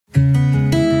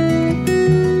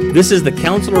This is the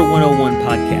Counselor 101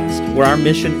 podcast, where our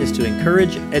mission is to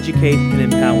encourage, educate, and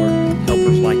empower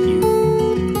helpers like you.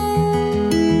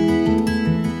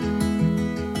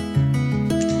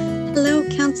 Hello,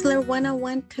 Counselor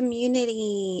 101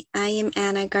 community. I am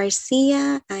Anna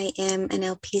Garcia. I am an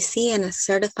LPC and a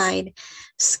certified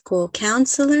school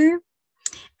counselor.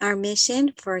 Our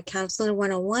mission for Counselor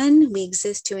 101, we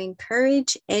exist to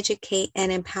encourage, educate,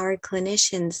 and empower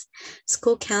clinicians,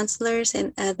 school counselors,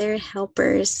 and other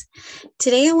helpers.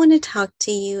 Today, I want to talk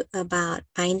to you about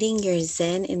finding your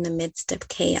Zen in the midst of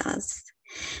chaos.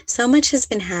 So much has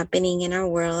been happening in our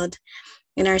world,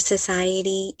 in our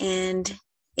society, and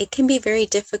it can be very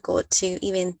difficult to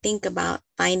even think about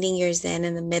finding your Zen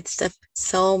in the midst of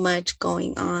so much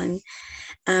going on.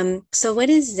 So what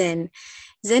is Zen?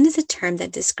 Zen is a term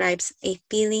that describes a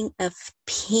feeling of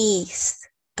peace,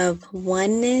 of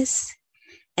oneness,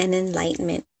 and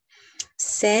enlightenment.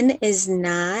 Zen is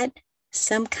not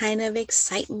some kind of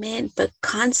excitement, but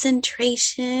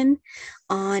concentration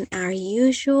on our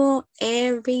usual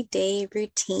everyday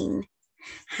routine.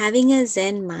 Having a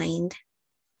Zen mind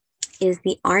is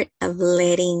the art of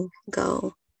letting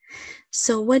go.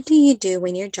 So what do you do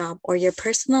when your job or your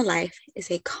personal life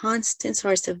is a constant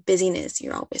source of busyness?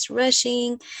 You're always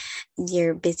rushing,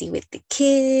 you're busy with the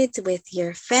kids, with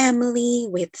your family,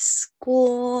 with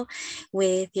school,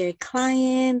 with your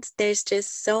clients. There's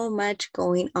just so much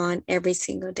going on every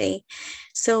single day.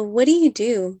 So what do you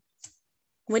do?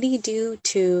 What do you do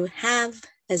to have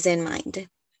a Zen mind?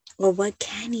 Or what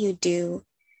can you do?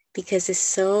 Because it's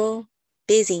so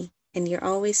busy and you're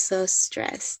always so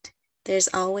stressed. There's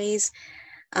always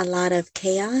a lot of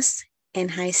chaos and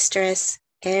high stress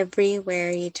everywhere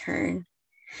you turn.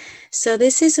 So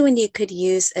this is when you could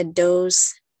use a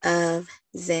dose of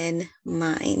Zen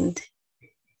mind,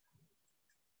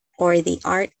 or the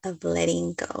art of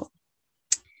letting go.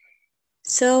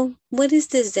 So what is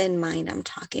the Zen mind I'm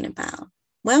talking about?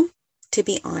 Well, to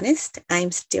be honest,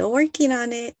 I'm still working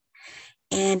on it.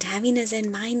 And having a Zen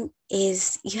mind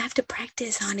is, you have to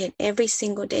practice on it every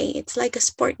single day. It's like a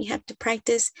sport. You have to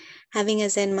practice having a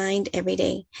Zen mind every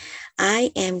day.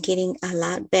 I am getting a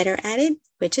lot better at it,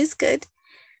 which is good.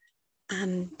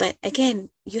 But again,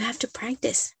 you have to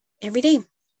practice every day.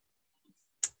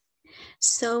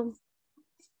 So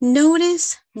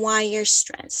notice why you're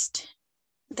stressed.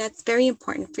 That's very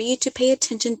important for you to pay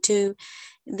attention to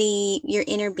your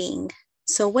inner being.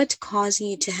 So what's causing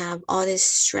you to have all this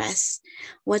stress?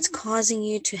 What's causing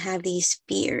you to have these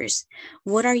fears?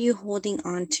 What are you holding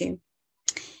on to?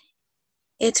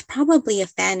 It's probably a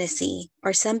fantasy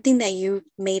or something that you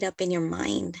made up in your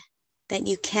mind that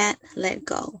you can't let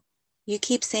go. You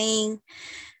keep saying,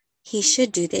 he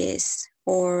should do this,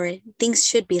 or things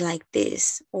should be like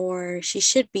this, or she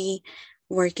should be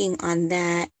working on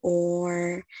that,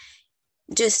 or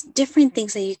just different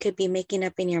things that you could be making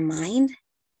up in your mind.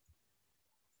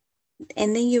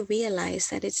 And then you realize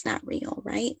that it's not real,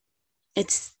 right?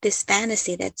 It's this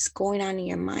fantasy that's going on in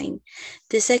your mind,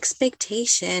 this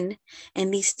expectation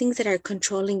and these things that are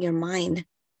controlling your mind.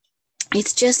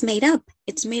 It's just made up.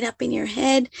 It's made up in your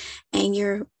head and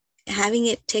you're having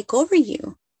it take over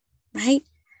you, right?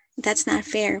 That's not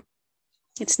fair.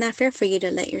 It's not fair for you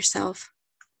to let yourself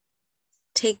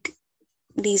take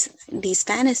these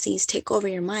fantasies take over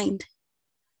your mind.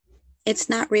 It's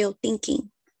not real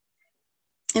thinking.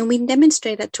 And we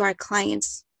demonstrate that to our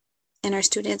clients and our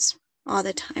students all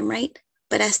the time, right?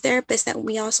 But as therapists, that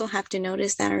we also have to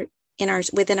notice that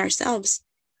within ourselves.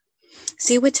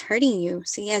 See what's hurting you.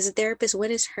 See, as a therapist,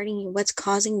 what is hurting you? What's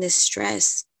causing this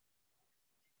stress?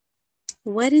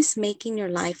 What is making your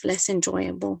life less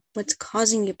enjoyable? What's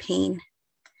causing you pain?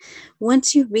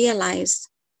 Once you realize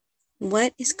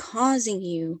what is causing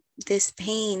you this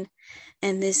pain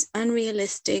and these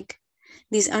unrealistic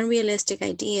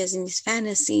ideas and these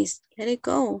fantasies, let it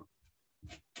go.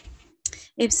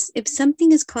 If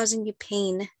something is causing you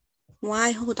pain,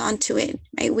 why hold on to it,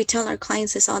 right? We tell our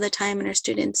clients this all the time and our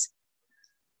students.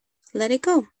 Let it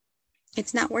go.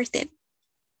 It's not worth it.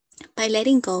 By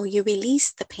letting go, you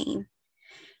release the pain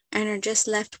and are just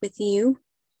left with you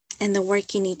and the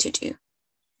work you need to do.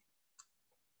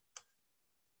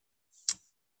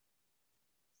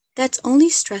 That's only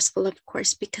stressful, of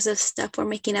course, because of stuff we're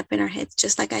making up in our heads,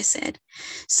 just like I said.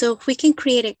 So if we can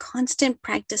create a constant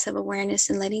practice of awareness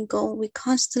and letting go, we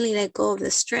constantly let go of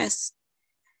the stress.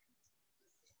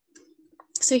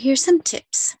 So here's some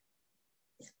tips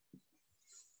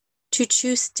to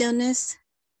choose stillness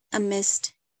in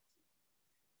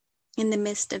the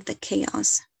midst of the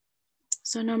chaos.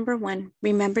 So number 1,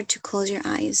 remember to close your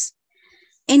eyes.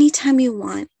 Anytime you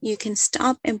want, you can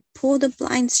stop and pull the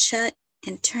blinds shut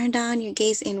and turn down your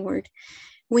gaze inward.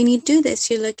 When you do this,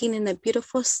 you're looking in the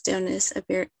beautiful stillness of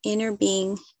your inner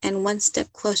being and one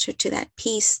step closer to that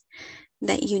peace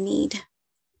that you need.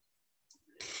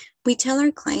 We tell our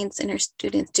clients and our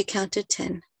students to count to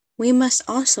 10. We must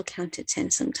also count to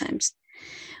 10 sometimes.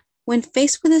 When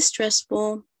faced with a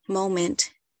stressful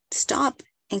moment, stop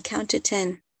and count to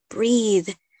 10. Breathe.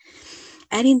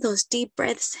 Adding those deep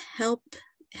breaths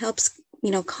helps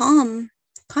calm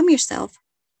yourself.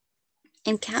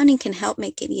 And counting can help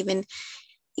make it even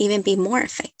be more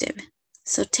effective.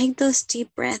 So take those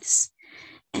deep breaths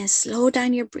and slow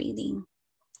down your breathing.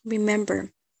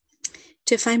 Remember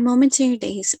to find moments in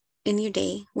your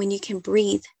day when you can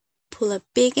breathe. Pull a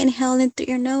big inhale in through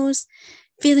your nose,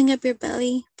 filling up your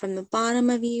belly from the bottom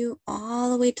of you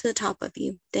all the way to the top of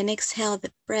you. Then exhale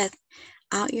the breath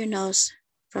out your nose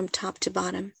from top to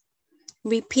bottom.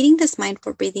 Repeating this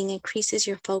mindful breathing increases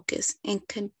your focus and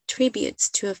contributes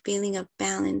to a feeling of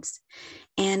balance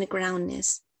and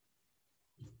groundness.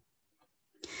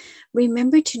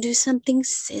 Remember to do something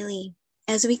silly.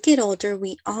 As we get older,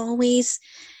 we always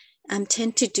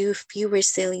tend to do fewer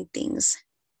silly things.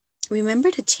 Remember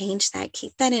to change that.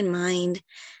 Keep that in mind.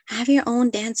 Have your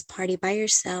own dance party by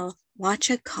yourself.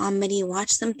 Watch a comedy. Watch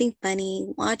something funny.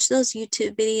 Watch those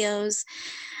YouTube videos.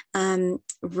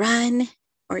 Run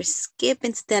or skip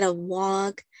instead of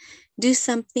walk. Do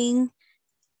something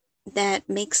that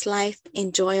makes life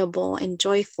enjoyable and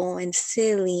joyful and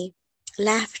silly.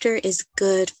 Laughter is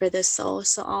good for the soul.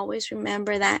 So always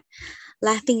remember that.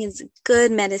 Laughing is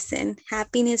good medicine.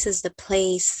 Happiness is the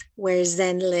place where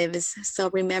Zen lives. So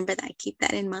remember that. Keep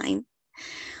that in mind.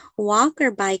 Walk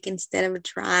or bike instead of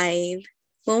drive.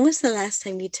 When was the last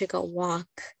time you took a walk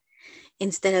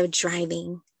instead of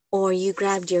driving? Or you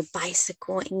grabbed your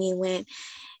bicycle and you went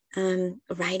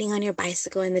riding on your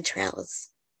bicycle in the trails?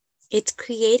 It's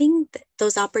creating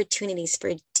those opportunities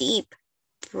for deep,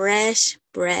 fresh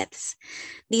breaths.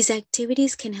 These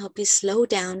activities can help you slow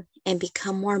down and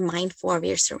become more mindful of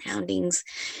your surroundings.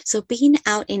 So being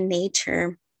out in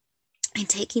nature and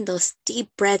taking those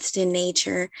deep breaths in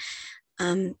nature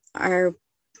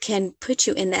can put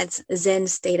you in that Zen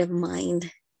state of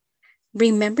mind.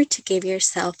 Remember to give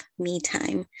yourself me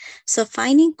time. So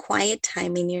finding quiet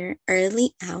time in your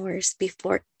early hours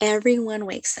before everyone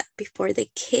wakes up, before the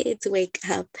kids wake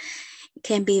up,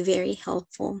 can be very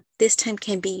helpful. This time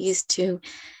can be used to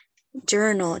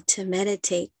journal, to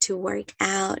meditate, to work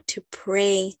out, to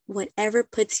pray, whatever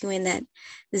puts you in that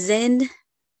Zen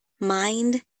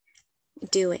mind,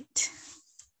 do it.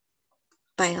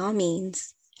 By all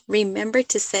means. Remember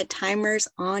to set timers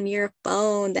on your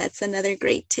phone. That's another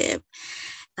great tip.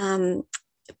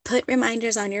 Put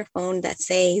reminders on your phone that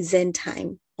say Zen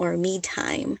time or me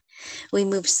time. We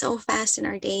move so fast in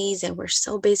our days and we're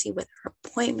so busy with our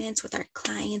appointments, with our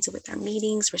clients, with our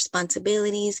meetings,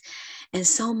 responsibilities, and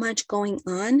so much going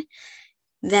on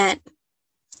that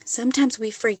sometimes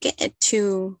we forget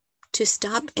to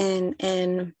stop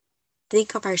and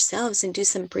think of ourselves and do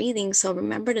some breathing. So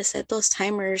remember to set those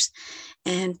timers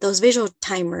and those visual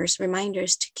timers,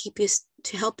 reminders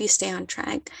to help you stay on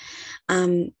track,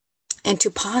 and to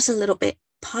pause a little bit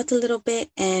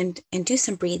and do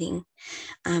some breathing,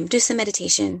 do some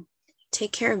meditation,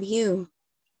 take care of you.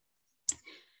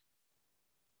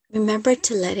 Remember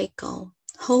to let it go.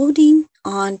 Holding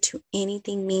on to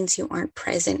anything means you aren't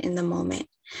present in the moment.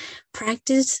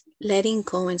 Practice letting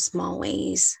go in small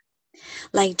ways,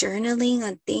 like journaling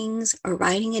on things or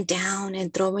writing it down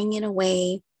and throwing it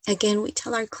away. Again, we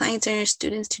tell our clients and our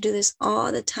students to do this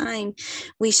all the time.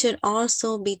 We should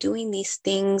also be doing these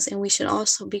things, and we should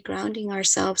also be grounding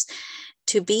ourselves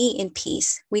to be in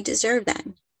peace. We deserve that.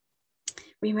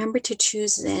 Remember to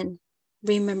choose Zen.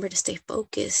 Remember to stay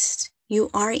focused. You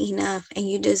are enough, and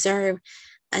you deserve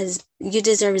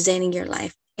Zen in your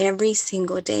life every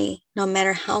single day, no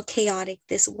matter how chaotic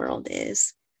this world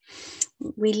is.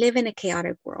 We live in a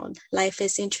chaotic world. Life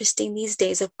is interesting these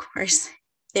days, of course.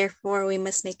 Therefore, we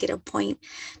must make it a point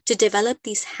to develop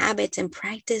these habits and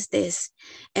practice this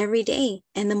every day.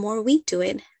 And the more we do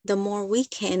it, the more we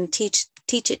can teach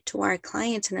it to our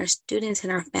clients and our students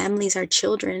and our families, our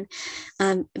children,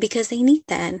 because they need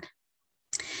that.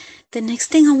 The next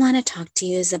thing I want to talk to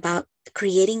you is about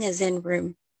creating a Zen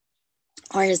room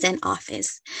or a Zen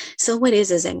office. So what is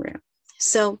a Zen room?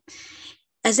 So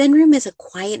a Zen room is a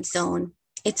quiet zone.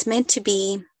 It's meant to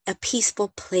be a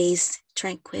peaceful place,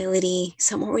 tranquility,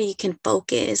 somewhere where you can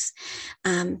focus,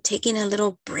 taking a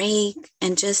little break,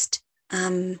 and just,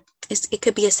 it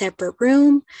could be a separate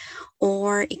room,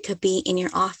 or it could be in your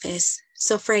office.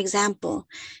 So for example,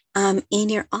 in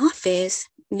your office,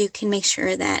 you can make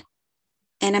sure that,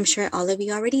 and I'm sure all of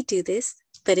you already do this,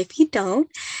 but if you don't,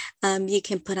 You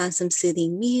can put on some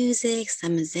soothing music,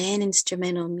 some Zen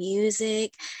instrumental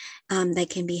music that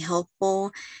can be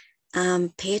helpful.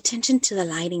 Pay attention to the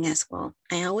lighting as well.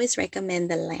 I always recommend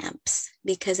the lamps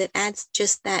because it adds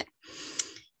just that,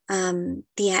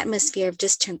 the atmosphere of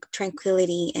just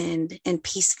tranquility and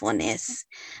peacefulness.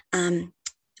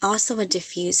 Also a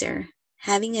diffuser,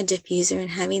 having a diffuser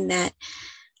and having that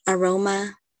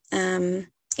aroma,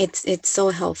 it's so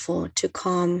helpful to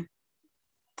calm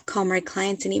our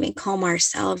clients and even calm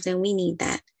ourselves, and we need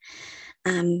that.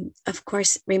 Of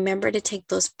course, remember to take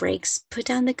those breaks, put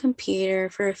down the computer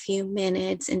for a few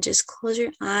minutes and just close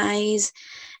your eyes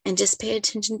and just pay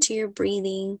attention to your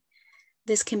breathing.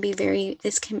 This can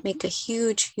make a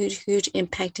huge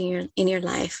impact in your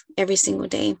life every single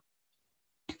day.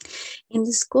 In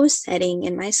the school setting,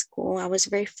 in my school, I was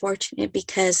very fortunate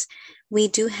because we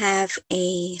do have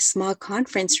a small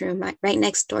conference room right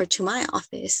next door to my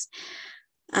office,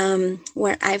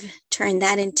 where I've turned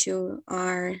that into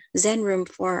our Zen room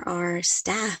for our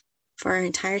staff, for our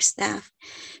entire staff.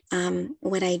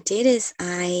 What I did is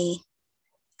I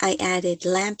added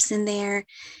lamps in there.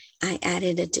 I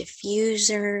added a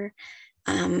diffuser.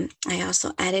 I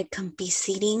also added comfy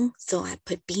seating. So I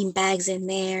put bean bags in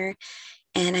there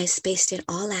and I spaced it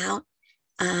all out.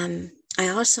 I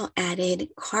also added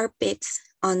carpets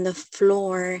on the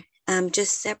floor,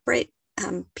 just separate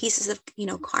pieces of,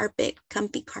 carpet,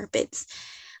 comfy carpets,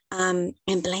 and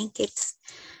blankets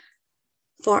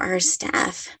for our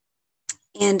staff.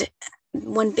 And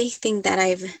one big thing that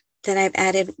I've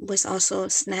added was also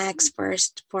snacks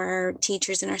first for our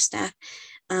teachers and our staff,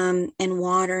 and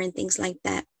water and things like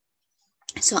that.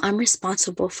 So I'm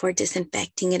responsible for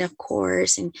disinfecting it, of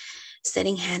course, and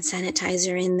setting hand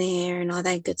sanitizer in there and all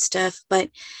that good stuff. But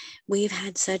we've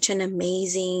had such an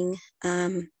amazing,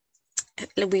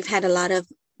 we've had a lot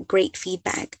of great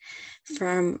feedback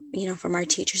from our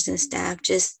teachers and staff.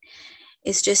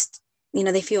 It's just,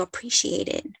 they feel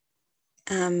appreciated.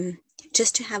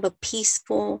 Just to have a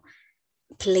peaceful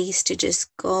place to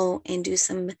just go and do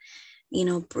some,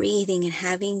 breathing and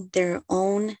having their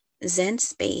own Zen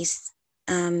space,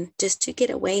 just to get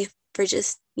away for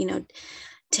just, 10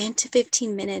 to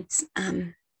 15 minutes.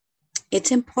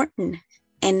 It's important.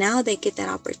 And now they get that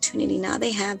opportunity. Now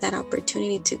they have that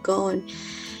opportunity to go and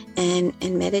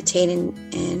meditate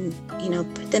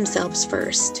and put themselves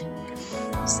first.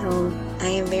 So I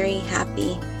am very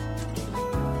happy.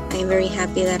 I am very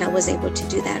happy that I was able to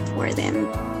do that for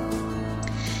them.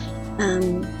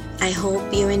 I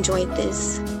hope you enjoyed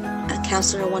this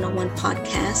Counselor 101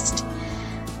 podcast.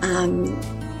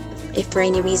 If for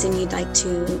any reason you'd like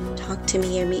to talk to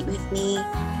me or meet with me,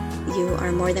 you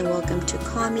are more than welcome to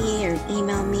call me or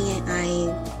email me.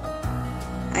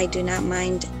 I do not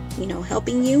mind,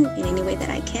 helping you in any way that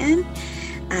I can.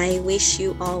 I wish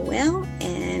you all well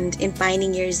and in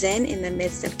finding your Zen in the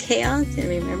midst of chaos. And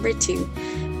remember to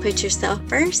put yourself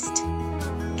first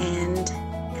and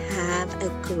have a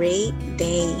great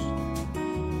day.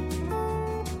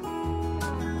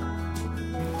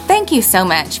 Thank you so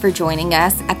much for joining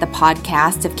us at the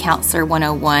podcast of Counselor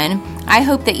 101. I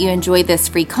hope that you enjoy this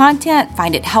free content,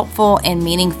 find it helpful and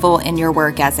meaningful in your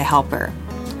work as a helper.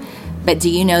 But do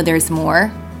you know there's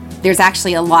more? There's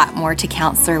actually a lot more to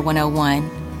Counselor 101.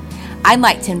 I'd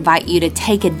like to invite you to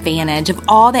take advantage of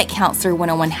all that Counselor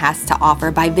 101 has to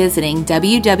offer by visiting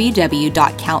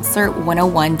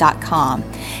www.counselor101.com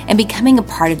and becoming a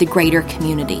part of the greater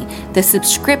community, the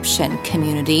subscription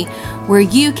community, where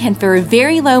you can, for a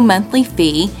very low monthly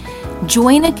fee,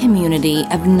 join a community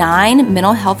of 9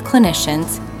 mental health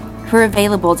clinicians who are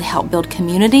available to help build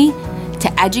community,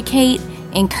 to educate,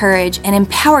 encourage, and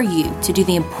empower you to do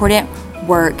the important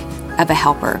work of a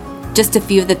helper. Just a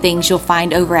few of the things you'll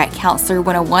find over at Counselor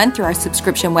 101 through our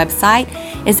subscription website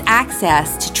is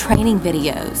access to training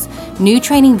videos. New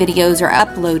training videos are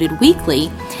uploaded weekly,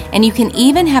 and you can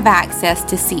even have access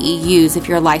to CEUs if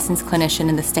you're a licensed clinician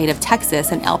in the state of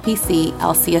Texas, an LPC,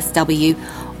 LCSW,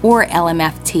 or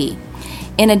LMFT.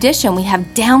 In addition, we have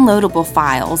downloadable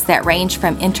files that range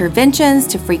from interventions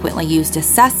to frequently used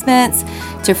assessments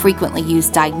to frequently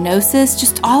used diagnosis,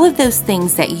 just all of those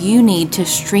things that you need to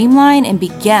streamline and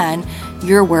begin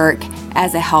your work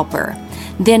as a helper.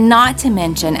 Then not to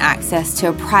mention access to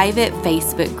a private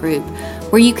Facebook group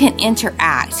where you can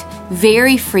interact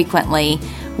very frequently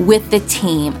with the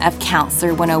team of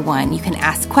Counselor 101. You can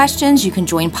ask questions, you can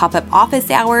join pop-up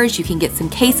office hours, you can get some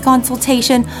case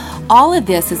consultation. All of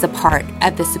this is a part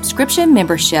of the subscription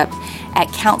membership at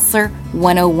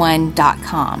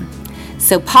counselor101.com.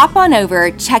 So pop on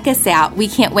over, check us out. We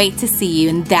can't wait to see you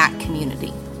in that community.